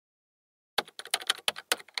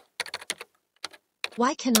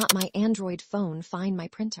Why cannot my Android phone find my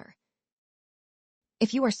printer?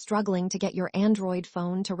 If you are struggling to get your Android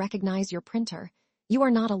phone to recognize your printer, you are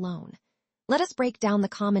not alone. Let us break down the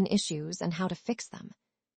common issues and how to fix them.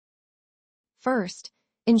 First,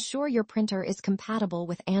 ensure your printer is compatible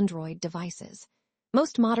with Android devices.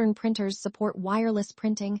 Most modern printers support wireless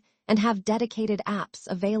printing and have dedicated apps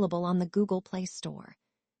available on the Google Play Store.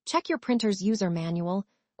 Check your printer's user manual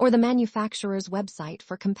or the manufacturer's website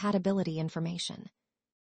for compatibility information.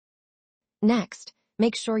 Next,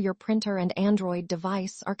 make sure your printer and Android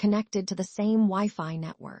device are connected to the same Wi-Fi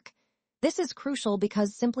network. This is crucial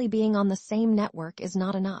because simply being on the same network is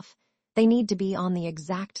not enough. They need to be on the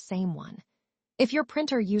exact same one. If your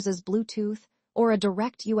printer uses Bluetooth or a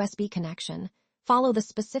direct USB connection, follow the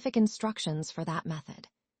specific instructions for that method.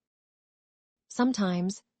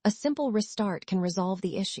 Sometimes, a simple restart can resolve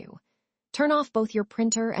the issue. Turn off both your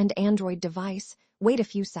printer and Android device, wait a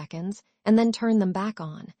few seconds, and then turn them back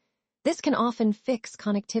on. This can often fix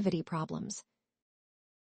connectivity problems.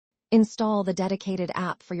 Install the dedicated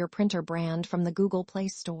app for your printer brand from the Google Play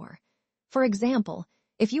Store. For example,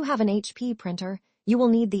 if you have an HP printer, you will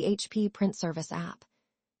need the HP Print Service app.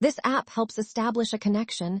 This app helps establish a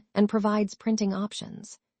connection and provides printing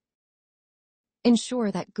options.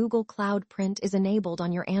 Ensure that Google Cloud Print is enabled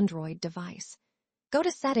on your Android device. Go to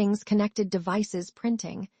Settings, Connected Devices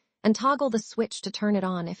Printing, and toggle the switch to turn it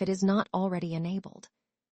on if it is not already enabled.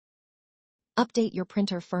 Update your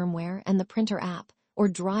printer firmware and the printer app or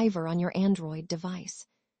driver on your Android device.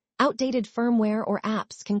 Outdated firmware or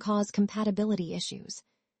apps can cause compatibility issues.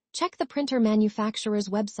 Check the printer manufacturer's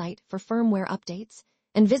website for firmware updates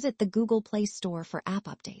and visit the Google Play Store for app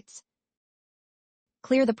updates.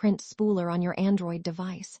 Clear the print spooler on your Android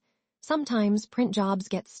device. Sometimes print jobs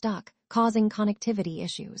get stuck, causing connectivity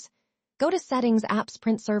issues. Go to Settings, Apps,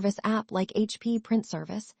 Print Service app like HP Print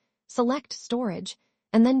Service, select Storage,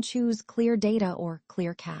 and then choose Clear Data or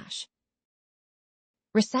Clear Cache.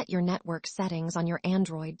 Reset your network settings on your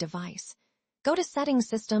Android device. Go to Settings,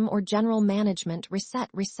 System or General Management,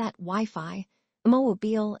 Reset Wi-Fi,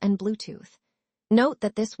 Mobile, and Bluetooth. Note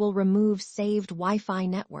that this will remove saved Wi-Fi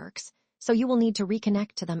networks, so you will need to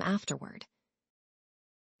reconnect to them afterward.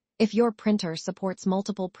 If your printer supports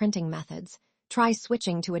multiple printing methods, try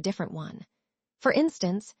switching to a different one. For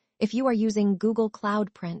instance, if you are using Google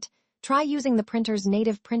Cloud Print, try using the printer's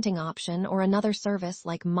native printing option or another service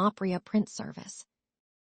like Mopria Print Service.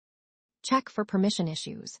 Check for permission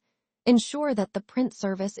issues. Ensure that the print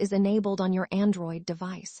service is enabled on your Android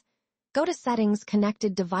device. Go to Settings,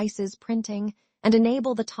 Connected Devices Printing, and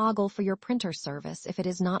enable the toggle for your printer service if it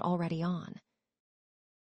is not already on.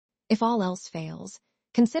 If all else fails,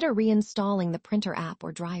 consider reinstalling the printer app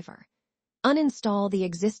or driver. Uninstall the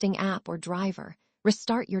existing app or driver,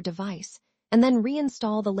 restart your device, and then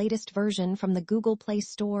reinstall the latest version from the Google Play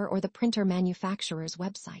Store or the printer manufacturer's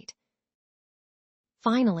website.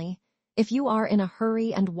 Finally, if you are in a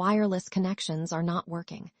hurry and wireless connections are not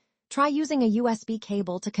working, try using a USB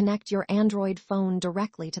cable to connect your Android phone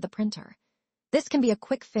directly to the printer. This can be a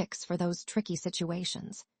quick fix for those tricky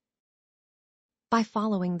situations. By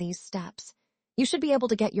following these steps, you should be able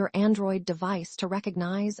to get your Android device to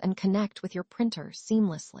recognize and connect with your printer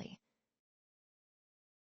seamlessly.